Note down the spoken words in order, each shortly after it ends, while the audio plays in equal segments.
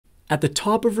At the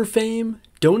top of her fame,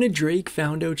 Dona Drake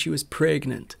found out she was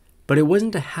pregnant, but it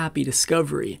wasn't a happy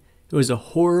discovery. It was a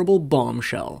horrible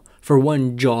bombshell for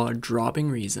one jaw-dropping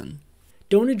reason.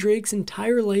 Dona Drake's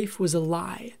entire life was a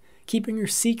lie. Keeping her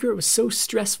secret was so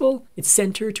stressful, it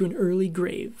sent her to an early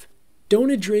grave.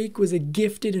 Dona Drake was a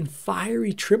gifted and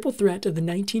fiery triple threat of the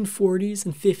 1940s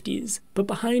and 50s, but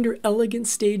behind her elegant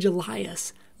stage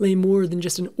alias lay more than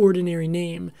just an ordinary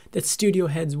name that studio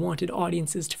heads wanted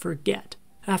audiences to forget.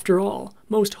 After all,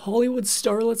 most Hollywood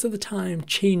starlets of the time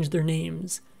changed their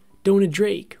names. Dona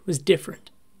Drake was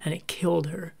different, and it killed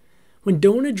her. When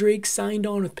Dona Drake signed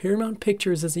on with Paramount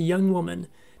Pictures as a young woman,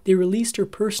 they released her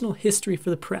personal history for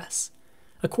the press.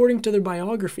 According to their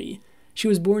biography, she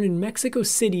was born in Mexico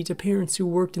City to parents who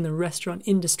worked in the restaurant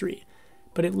industry,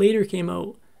 but it later came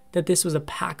out that this was a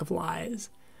pack of lies.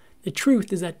 The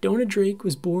truth is that Dona Drake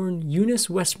was born Eunice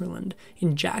Westmoreland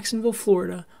in Jacksonville,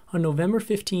 Florida on November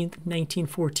 15,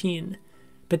 1914.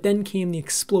 But then came the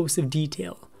explosive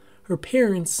detail. Her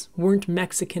parents weren't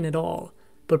Mexican at all,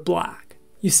 but black.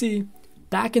 You see,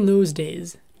 back in those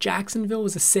days, Jacksonville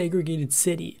was a segregated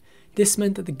city. This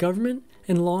meant that the government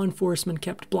and law enforcement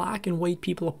kept black and white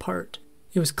people apart.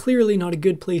 It was clearly not a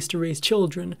good place to raise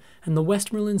children, and the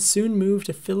Westmorelands soon moved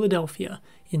to Philadelphia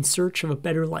in search of a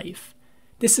better life.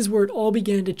 This is where it all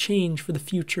began to change for the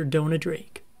future Dona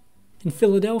Drake. In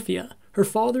Philadelphia, her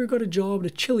father got a job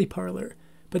at a chili parlor,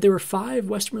 but there were 5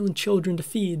 Westmoreland children to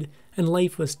feed, and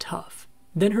life was tough.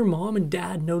 Then her mom and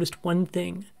dad noticed one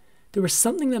thing. There was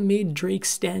something that made Drake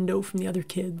stand out from the other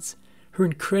kids: her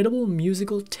incredible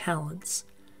musical talents.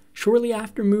 Shortly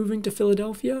after moving to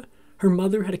Philadelphia, her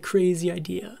mother had a crazy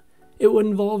idea. It would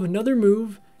involve another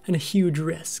move and a huge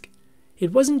risk.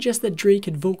 It wasn't just that Drake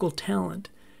had vocal talent,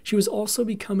 she was also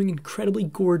becoming incredibly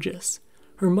gorgeous.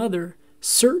 Her mother,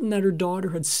 certain that her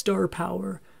daughter had star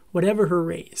power, whatever her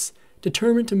race,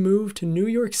 determined to move to New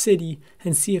York City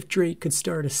and see if Drake could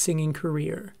start a singing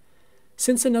career.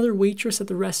 Since another waitress at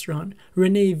the restaurant,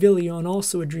 Renee Villion,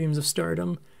 also had dreams of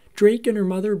stardom, Drake and her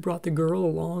mother brought the girl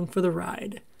along for the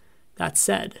ride. That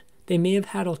said, they may have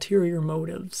had ulterior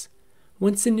motives.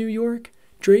 Once in New York,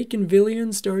 Drake and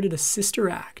Villion started a sister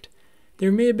act.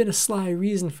 There may have been a sly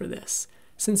reason for this.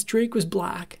 Since Drake was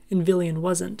black and Villion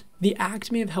wasn't, the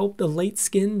act may have helped the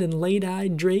light-skinned and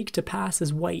light-eyed Drake to pass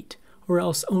as white, or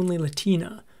else only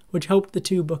Latina, which helped the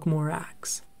two book more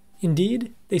acts.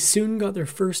 Indeed, they soon got their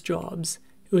first jobs.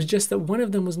 It was just that one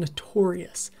of them was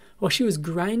notorious. While she was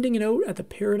grinding it out at the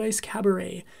Paradise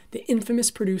Cabaret, the infamous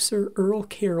producer Earl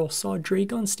Carroll saw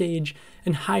Drake on stage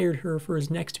and hired her for his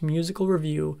next musical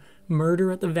review,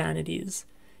 Murder at the Vanities.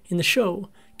 In the show,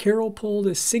 Carroll pulled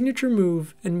his signature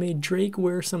move and made Drake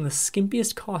wear some of the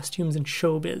skimpiest costumes in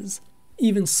showbiz.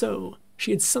 Even so,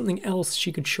 she had something else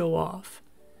she could show off.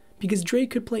 Because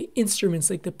Drake could play instruments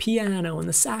like the piano and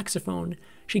the saxophone,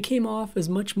 she came off as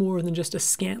much more than just a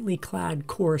scantily clad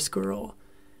chorus girl.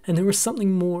 And there was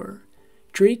something more.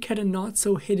 Drake had a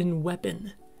not-so-hidden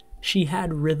weapon. She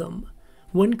had rhythm.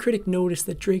 One critic noticed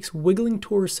that Drake's wiggling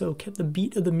torso kept the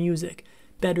beat of the music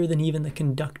better than even the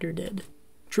conductor did.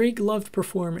 Drake loved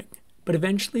performing, but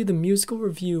eventually the musical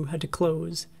review had to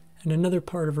close, and another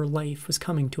part of her life was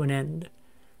coming to an end.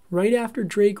 Right after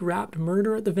Drake rapped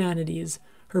Murder at the Vanities,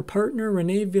 her partner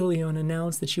Renee Villion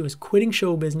announced that she was quitting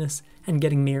show business and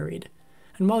getting married.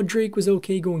 And while Drake was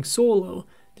okay going solo,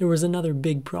 there was another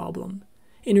big problem.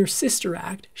 In her sister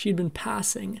act, she had been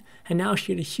passing, and now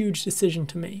she had a huge decision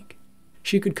to make.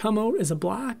 She could come out as a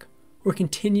black or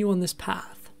continue on this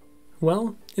path.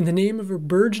 Well, in the name of her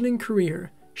burgeoning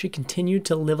career, she continued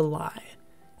to live a lie.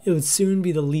 It would soon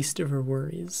be the least of her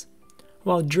worries.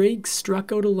 While Drake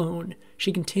struck out alone,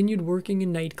 she continued working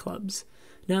in nightclubs.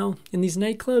 Now, in these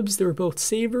nightclubs, there were both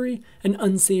savory and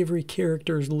unsavory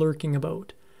characters lurking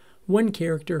about. One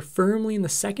character, firmly in the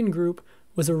second group,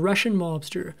 was a Russian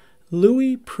mobster,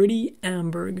 Louis Pretty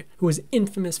Amberg, who was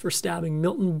infamous for stabbing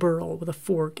Milton Berle with a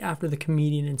fork after the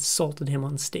comedian insulted him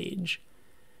on stage.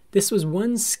 This was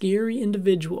one scary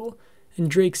individual, and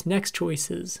Drake's next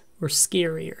choices were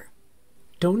scarier.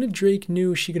 Dona Drake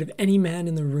knew she could have any man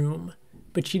in the room,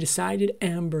 but she decided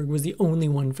Amberg was the only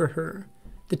one for her.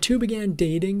 The two began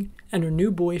dating, and her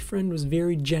new boyfriend was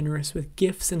very generous with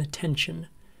gifts and attention.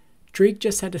 Drake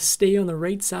just had to stay on the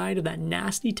right side of that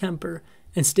nasty temper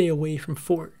and stay away from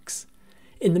forks.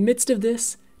 In the midst of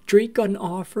this, Drake got an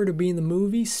offer to be in the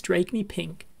movie Strike Me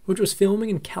Pink, which was filming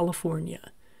in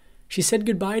California. She said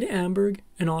goodbye to Amberg,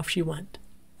 and off she went.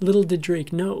 Little did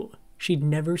Drake know, she'd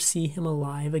never see him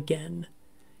alive again.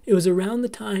 It was around the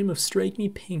time of Strike Me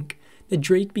Pink that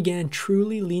Drake began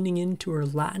truly leaning into her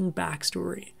Latin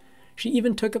backstory. She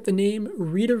even took up the name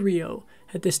Rita Rio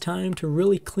at this time to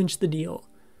really clinch the deal.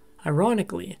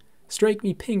 Ironically, Strike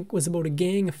Me Pink was about a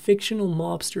gang of fictional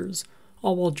mobsters,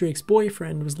 all while Drake's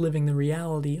boyfriend was living the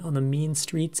reality on the mean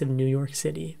streets of New York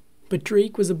City. But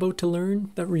Drake was about to learn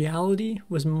that reality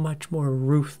was much more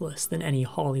ruthless than any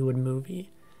Hollywood movie.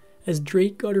 As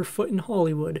Drake got her foot in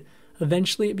Hollywood,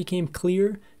 eventually it became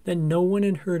clear that no one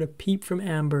had heard a peep from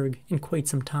Amberg in quite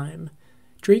some time.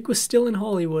 Drake was still in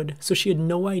Hollywood, so she had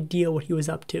no idea what he was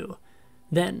up to.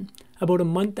 Then, about a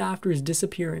month after his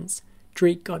disappearance,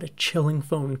 Drake got a chilling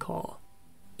phone call.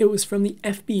 It was from the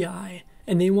FBI,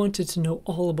 and they wanted to know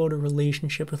all about her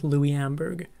relationship with Louis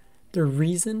Amberg. Their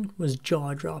reason was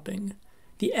jaw-dropping.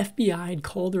 The FBI had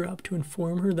called her up to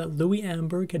inform her that Louis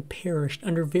Amberg had perished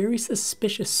under very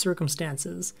suspicious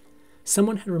circumstances.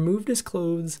 Someone had removed his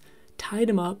clothes,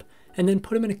 tied him up, and then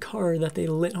put him in a car that they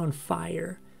lit on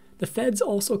fire. The feds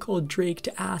also called Drake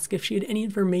to ask if she had any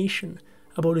information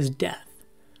about his death.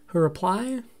 Her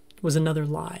reply was another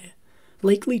lie.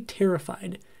 Likely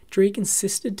terrified, Drake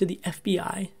insisted to the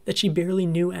FBI that she barely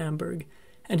knew Amberg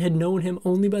and had known him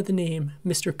only by the name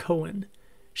Mr. Cohen.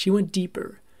 She went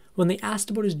deeper. When they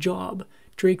asked about his job,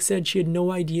 Drake said she had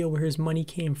no idea where his money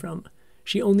came from.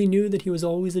 She only knew that he was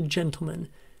always a gentleman,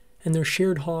 and their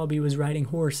shared hobby was riding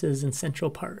horses in Central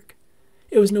Park.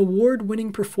 It was an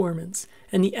award-winning performance,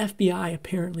 and the FBI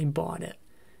apparently bought it.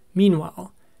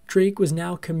 Meanwhile, Drake was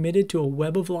now committed to a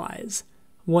web of lies,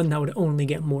 one that would only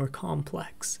get more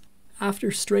complex.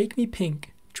 After Strike Me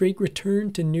Pink, Drake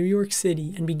returned to New York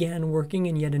City and began working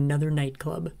in yet another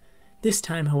nightclub. This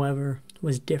time, however,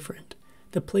 was different.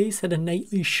 The place had a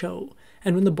nightly show,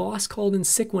 and when the boss called in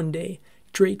sick one day,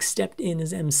 Drake stepped in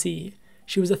as MC.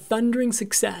 She was a thundering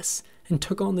success and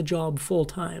took on the job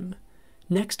full-time.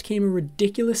 Next came a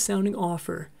ridiculous-sounding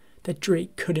offer that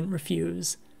Drake couldn't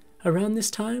refuse. Around this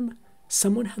time,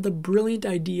 someone had the brilliant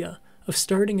idea of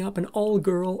starting up an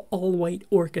all-girl, all-white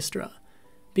orchestra.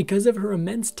 Because of her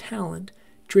immense talent,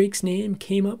 Drake's name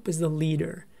came up as the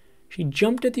leader. She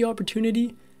jumped at the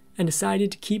opportunity and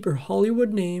decided to keep her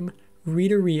Hollywood name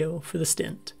Rita Rio for the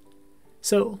stint.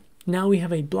 So, now we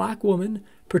have a black woman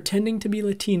pretending to be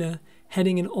Latina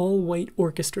heading an all-white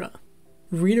orchestra.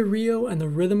 Rita Rio and the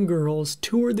Rhythm Girls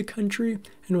toured the country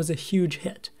and was a huge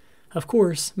hit. Of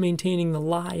course, maintaining the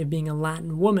lie of being a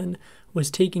Latin woman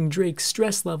was taking Drake's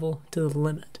stress level to the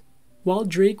limit. While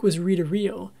Drake was Rita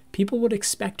Rio, people would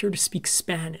expect her to speak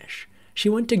Spanish. She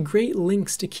went to great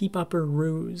lengths to keep up her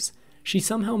ruse. She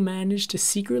somehow managed to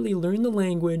secretly learn the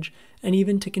language and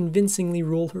even to convincingly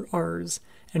roll her R's,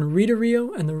 and Rita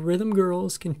Rio and the Rhythm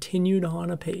Girls continued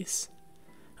on apace.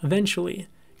 Eventually,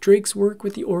 Drake's work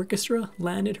with the orchestra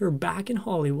landed her back in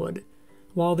Hollywood.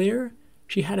 While there,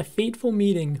 she had a fateful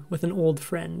meeting with an old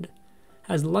friend.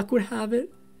 As luck would have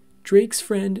it, Drake's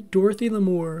friend Dorothy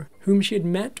Lamour, whom she had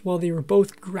met while they were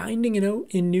both grinding it out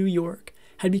in New York,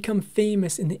 had become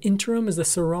famous in the interim as the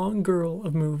sarong girl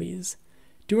of movies.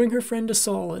 Doing her friend a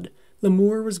solid,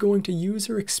 Lamour was going to use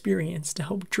her experience to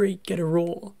help Drake get a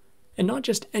role. And not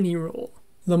just any role.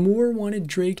 Lamour wanted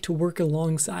Drake to work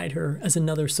alongside her as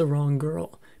another sarong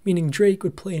girl, meaning Drake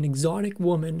would play an exotic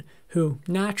woman who,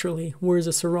 naturally, wears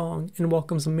a sarong and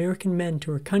welcomes American men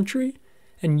to her country,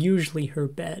 and usually her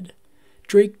bed.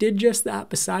 Drake did just that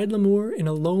beside Lamour in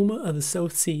Aloma of the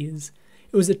South Seas.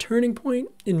 It was a turning point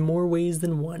in more ways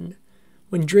than one.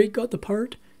 When Drake got the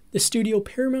part, the studio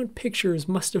Paramount Pictures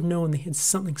must have known they had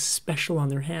something special on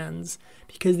their hands,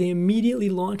 because they immediately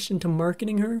launched into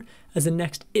marketing her as the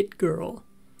next it girl.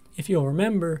 If you'll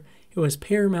remember, it was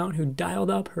Paramount who dialed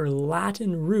up her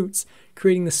Latin roots,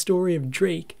 creating the story of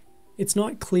Drake. It's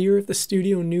not clear if the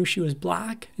studio knew she was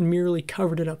black and merely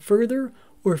covered it up further,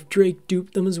 or if Drake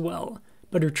duped them as well,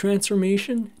 but her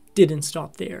transformation didn't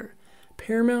stop there.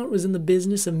 Paramount was in the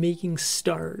business of making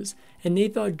stars, and they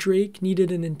thought Drake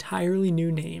needed an entirely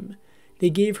new name. They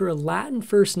gave her a Latin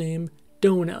first name,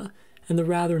 Dona, and the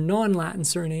rather non-Latin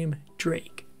surname,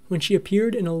 Drake. When she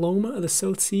appeared in Aloma of the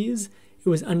South Seas, it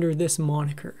was under this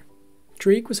moniker.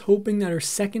 Drake was hoping that her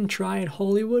second try at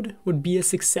Hollywood would be a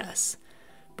success.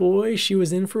 Boy, she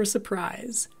was in for a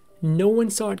surprise. No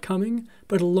one saw it coming,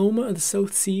 but Aloma of the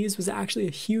South Seas was actually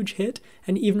a huge hit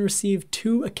and even received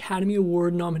 2 Academy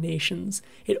Award nominations.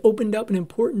 It opened up an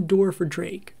important door for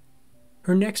Drake.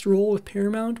 Her next role with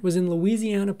Paramount was in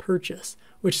Louisiana Purchase,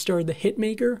 which starred the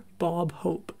hitmaker Bob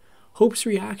Hope. Hope's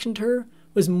reaction to her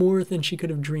was more than she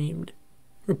could have dreamed.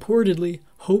 Reportedly,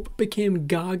 Hope became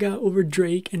gaga over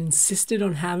Drake and insisted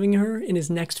on having her in his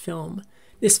next film.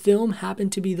 This film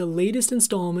happened to be the latest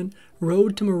installment,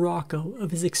 Road to Morocco,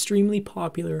 of his extremely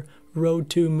popular Road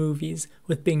to movies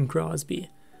with Bing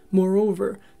Crosby.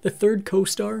 Moreover, the third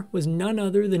co-star was none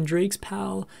other than Drake's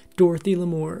pal, Dorothy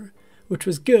Lamour, which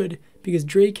was good because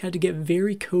Drake had to get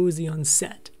very cozy on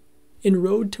set. In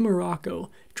Road to Morocco,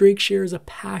 Drake shares a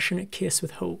passionate kiss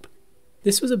with Hope.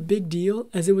 This was a big deal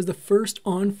as it was the first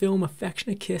on-film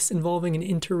affectionate kiss involving an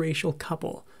interracial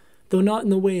couple, though not in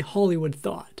the way Hollywood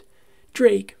thought.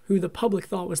 Drake, who the public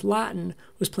thought was Latin,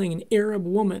 was playing an Arab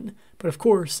woman, but of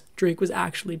course, Drake was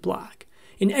actually black.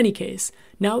 In any case,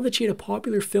 now that she had a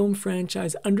popular film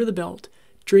franchise under the belt,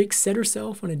 Drake set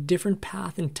herself on a different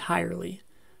path entirely.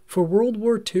 For World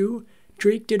War II,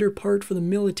 Drake did her part for the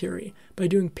military by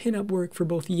doing pin-up work for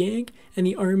both Yank and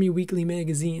the Army Weekly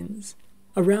magazines.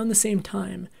 Around the same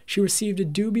time, she received a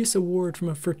dubious award from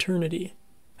a fraternity.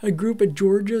 A group at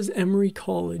Georgia's Emory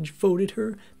College voted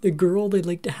her the girl they'd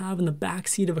like to have in the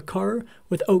backseat of a car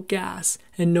without gas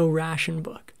and no ration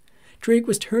book. Drake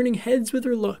was turning heads with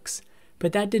her looks,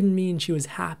 but that didn't mean she was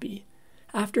happy.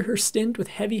 After her stint with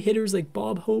heavy hitters like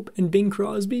Bob Hope and Bing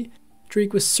Crosby,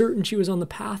 Drake was certain she was on the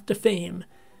path to fame,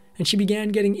 and she began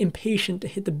getting impatient to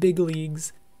hit the big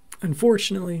leagues.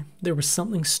 Unfortunately, there was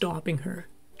something stopping her.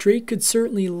 Drake could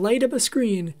certainly light up a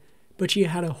screen, but she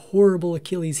had a horrible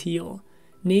Achilles heel.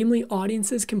 Namely,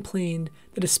 audiences complained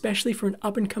that especially for an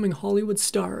up-and-coming Hollywood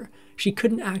star, she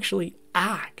couldn't actually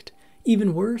act.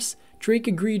 Even worse, Drake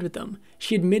agreed with them.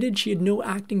 She admitted she had no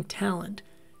acting talent.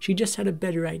 She just had a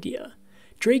better idea.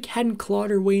 Drake hadn't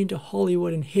clawed her way into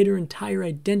Hollywood and hid her entire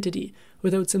identity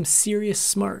without some serious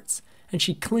smarts, and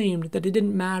she claimed that it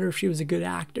didn't matter if she was a good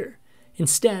actor.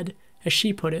 Instead, as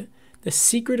she put it, the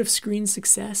secret of screen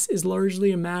success is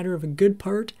largely a matter of a good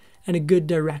part and a good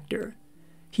director.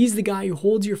 He's the guy who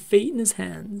holds your fate in his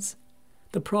hands.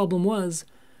 The problem was,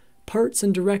 parts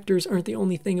and directors aren't the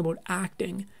only thing about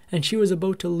acting, and she was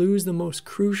about to lose the most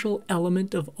crucial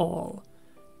element of all.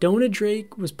 Dona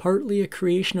Drake was partly a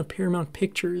creation of Paramount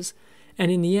Pictures,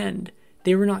 and in the end,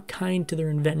 they were not kind to their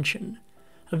invention.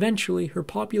 Eventually, her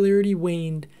popularity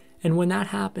waned, and when that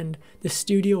happened, the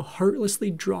studio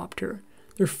heartlessly dropped her.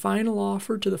 Their final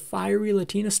offer to the fiery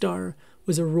Latina star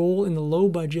was a role in the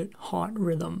low-budget Hot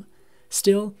Rhythm.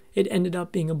 Still, it ended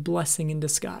up being a blessing in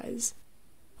disguise.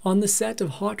 On the set of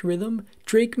Hot Rhythm,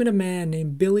 Drake met a man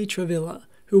named Billy Travilla,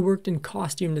 who worked in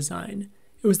costume design.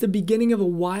 It was the beginning of a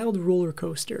wild roller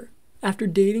coaster. After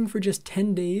dating for just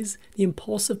 10 days, the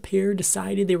impulsive pair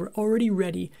decided they were already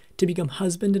ready to become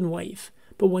husband and wife.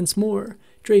 But once more,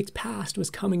 Drake's past was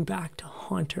coming back to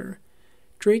haunt her.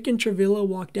 Drake and Travilla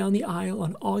walked down the aisle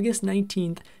on August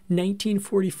 19,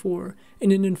 1944,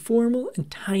 in an informal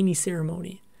and tiny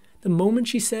ceremony. The moment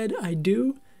she said, "I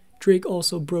do," Drake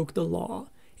also broke the law.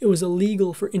 It was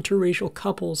illegal for interracial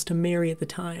couples to marry at the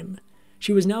time.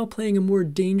 She was now playing a more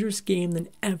dangerous game than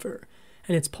ever,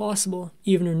 and it's possible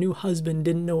even her new husband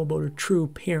didn't know about her true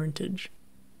parentage.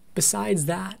 Besides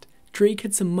that, Drake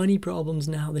had some money problems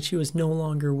now that she was no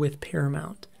longer with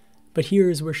Paramount. But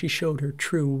here's where she showed her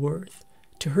true worth.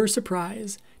 To her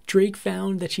surprise, Drake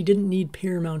found that she didn't need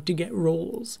Paramount to get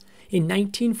roles. In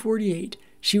 1948,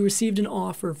 she received an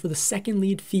offer for the second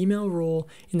lead female role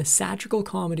in the satirical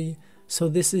comedy So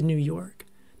This Is New York.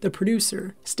 The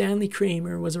producer, Stanley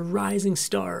Kramer, was a rising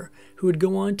star who would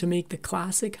go on to make the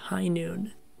classic High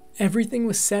Noon. Everything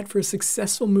was set for a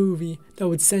successful movie that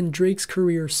would send Drake's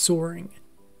career soaring.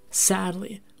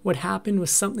 Sadly, what happened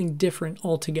was something different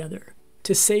altogether.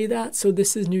 To say that So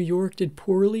This Is New York did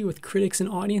poorly with critics and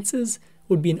audiences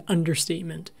would be an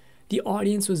understatement. The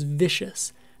audience was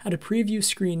vicious. At a preview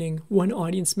screening, one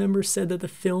audience member said that the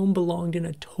film belonged in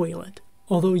a toilet.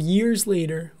 Although years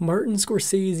later, Martin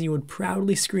Scorsese would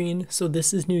proudly screen So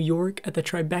This Is New York at the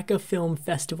Tribeca Film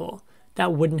Festival,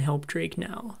 that wouldn't help Drake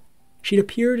now. She'd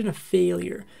appeared in a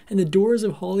failure, and the doors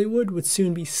of Hollywood would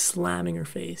soon be slamming her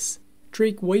face.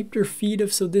 Drake wiped her feet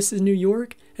of So This Is New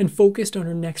York and focused on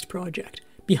her next project,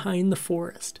 Behind the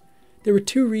Forest. There were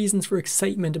two reasons for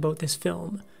excitement about this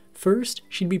film. First,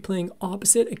 she'd be playing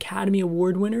opposite Academy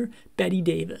Award winner Bette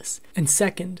Davis. And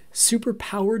second,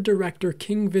 super-powered director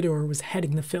King Vidor was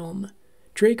heading the film.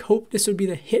 Drake hoped this would be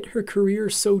the hit her career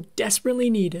so desperately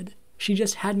needed. She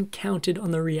just hadn't counted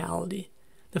on the reality.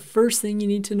 The first thing you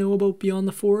need to know about Beyond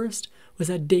the Forest was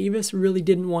that Davis really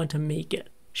didn't want to make it.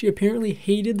 She apparently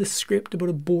hated the script about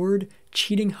a bored,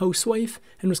 cheating housewife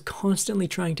and was constantly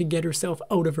trying to get herself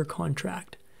out of her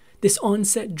contract. This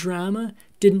on-set drama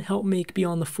didn't help make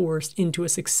Beyond the Forest into a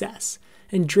success,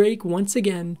 and Drake once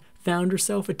again found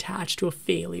herself attached to a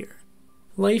failure.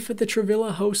 Life at the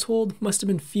Travilla household must have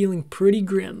been feeling pretty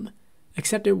grim,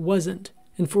 except it wasn't,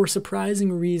 and for a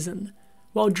surprising reason.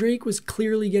 While Drake was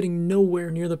clearly getting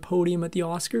nowhere near the podium at the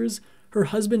Oscars, her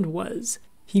husband was.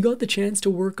 He got the chance to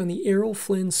work on the Errol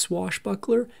Flynn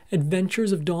swashbuckler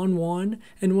Adventures of Don Juan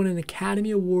and won an Academy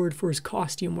Award for his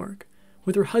costume work.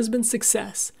 With her husband's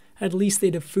success, at least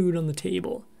they'd have food on the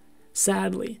table.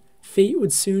 Sadly, fate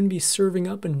would soon be serving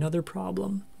up another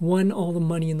problem, one all the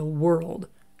money in the world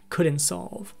couldn't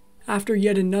solve. After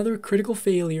yet another critical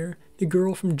failure, the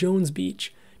girl from Jones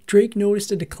Beach, Drake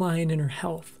noticed a decline in her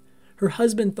health. Her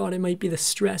husband thought it might be the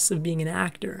stress of being an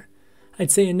actor. I'd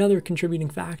say another contributing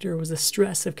factor was the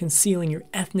stress of concealing your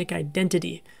ethnic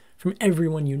identity from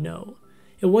everyone you know.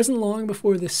 It wasn't long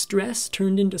before this stress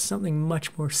turned into something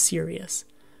much more serious.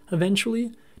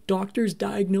 Eventually, doctors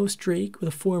diagnosed Drake with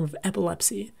a form of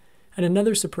epilepsy, and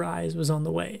another surprise was on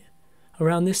the way.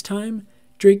 Around this time,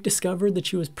 Drake discovered that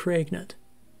she was pregnant.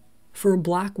 For a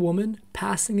black woman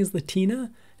passing as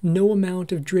Latina, no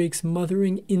amount of Drake's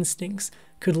mothering instincts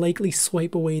could likely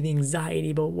swipe away the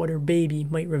anxiety about what her baby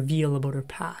might reveal about her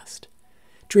past.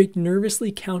 Drake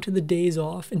nervously counted the days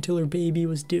off until her baby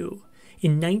was due.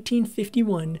 In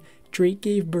 1951, Drake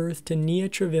gave birth to Nia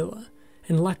Travilla,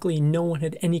 and luckily no one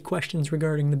had any questions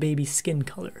regarding the baby's skin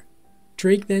color.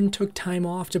 Drake then took time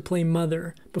off to play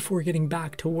mother before getting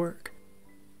back to work.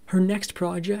 Her next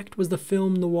project was the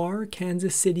film noir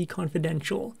Kansas City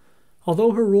Confidential.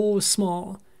 Although her role was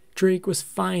small, Drake was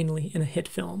finally in a hit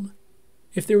film.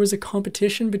 If there was a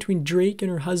competition between Drake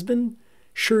and her husband,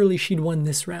 surely she'd won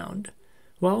this round.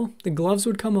 Well, the gloves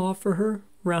would come off for her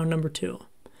round number 2.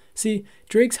 See,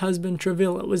 Drake's husband,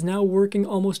 Travilla, was now working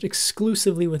almost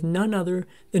exclusively with none other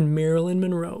than Marilyn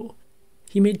Monroe.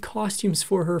 He made costumes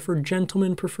for her for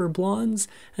Gentlemen Prefer Blondes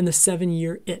and The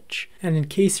 7-Year Itch. And in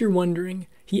case you're wondering,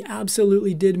 he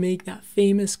absolutely did make that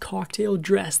famous cocktail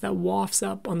dress that wafts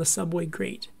up on the subway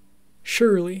grate.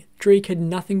 Surely, Drake had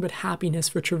nothing but happiness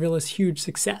for Travilla's huge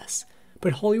success,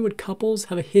 but Hollywood couples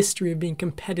have a history of being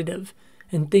competitive,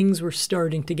 and things were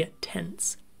starting to get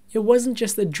tense. It wasn't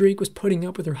just that Drake was putting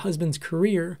up with her husband's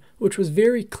career, which was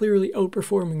very clearly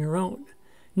outperforming her own.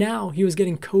 Now he was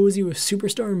getting cozy with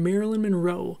superstar Marilyn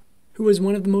Monroe, who was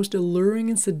one of the most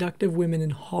alluring and seductive women in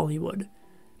Hollywood.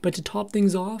 But to top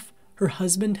things off, her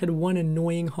husband had one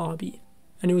annoying hobby,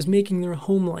 and it was making their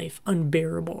home life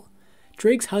unbearable.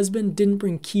 Drake's husband didn't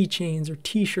bring keychains or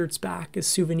t-shirts back as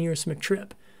souvenirs from a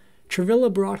trip.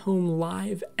 Travilla brought home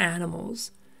live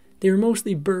animals. They were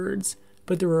mostly birds,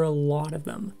 but there were a lot of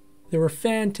them. There were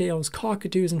fantails,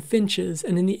 cockatoos, and finches,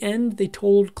 and in the end they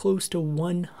totaled close to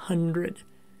 100.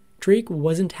 Drake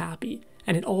wasn't happy,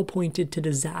 and it all pointed to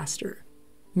disaster.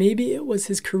 Maybe it was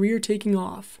his career taking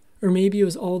off, or maybe it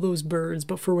was all those birds,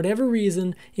 but for whatever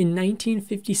reason, in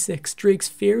 1956, Drake's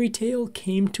fairy tale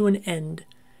came to an end.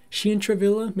 She and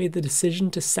Travilla made the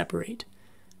decision to separate.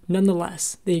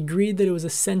 Nonetheless, they agreed that it was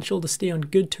essential to stay on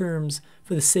good terms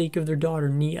for the sake of their daughter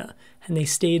Nia, and they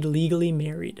stayed legally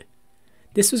married.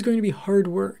 This was going to be hard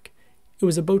work. It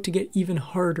was about to get even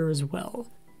harder as well.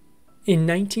 In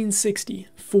 1960,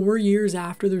 4 years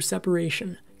after their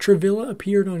separation, Travilla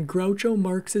appeared on Groucho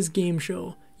Marx's game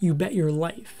show, You Bet Your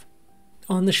Life.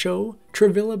 On the show,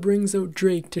 Travilla brings out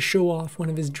Drake to show off one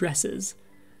of his dresses.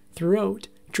 Throughout,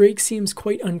 Drake seems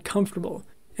quite uncomfortable,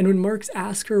 and when Marx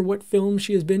asks her what film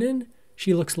she has been in,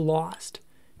 she looks lost.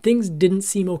 Things didn't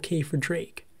seem okay for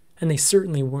Drake, and they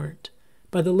certainly weren't.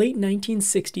 By the late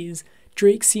 1960s,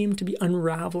 Drake seemed to be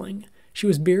unraveling. She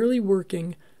was barely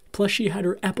working, plus she had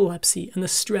her epilepsy and the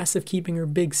stress of keeping her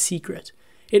big secret.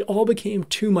 It all became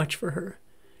too much for her.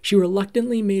 She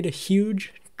reluctantly made a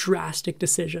huge, drastic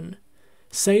decision.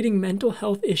 Citing mental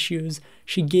health issues,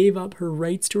 she gave up her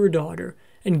rights to her daughter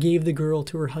and gave the girl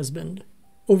to her husband.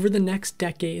 Over the next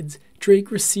decades,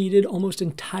 Drake receded almost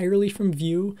entirely from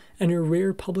view, and her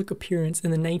rare public appearance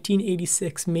in the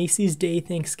 1986 Macy's Day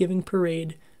Thanksgiving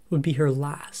Parade would be her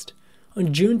last.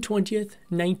 On June 20th,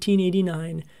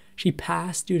 1989, she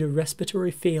passed due to respiratory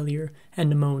failure and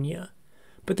pneumonia.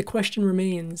 But the question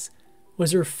remains,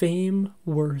 was her fame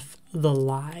worth the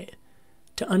lie?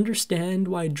 To understand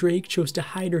why Drake chose to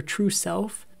hide her true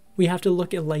self, we have to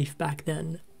look at life back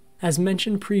then. As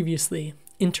mentioned previously,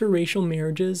 interracial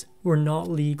marriages were not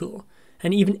legal,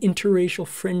 and even interracial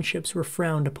friendships were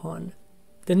frowned upon.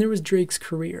 Then there was Drake's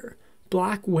career.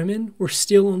 Black women were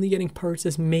still only getting parts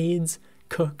as maids,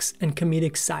 cooks, and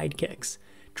comedic sidekicks.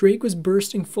 Drake was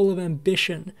bursting full of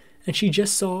ambition, and she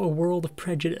just saw a world of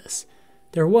prejudice.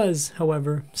 There was,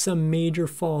 however, some major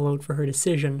fallout for her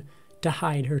decision to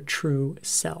hide her true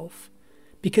self.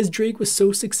 Because Drake was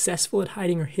so successful at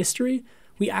hiding her history,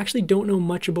 we actually don't know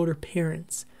much about her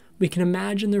parents. We can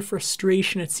imagine their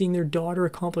frustration at seeing their daughter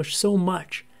accomplish so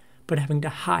much, but having to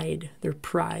hide their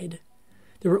pride.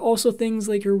 There were also things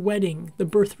like her wedding, the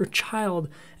birth of her child,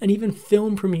 and even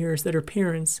film premieres that her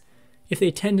parents, if they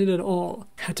attended at all,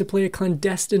 had to play a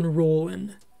clandestine role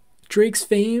in. Drake's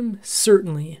fame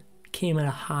certainly came at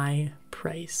a high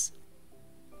price.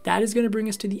 That is going to bring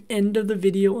us to the end of the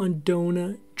video on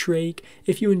Dona Drake.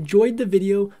 If you enjoyed the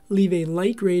video, leave a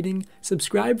like rating,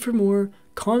 subscribe for more,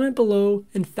 comment below,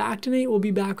 and Factinate will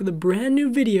be back with a brand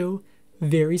new video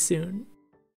very soon.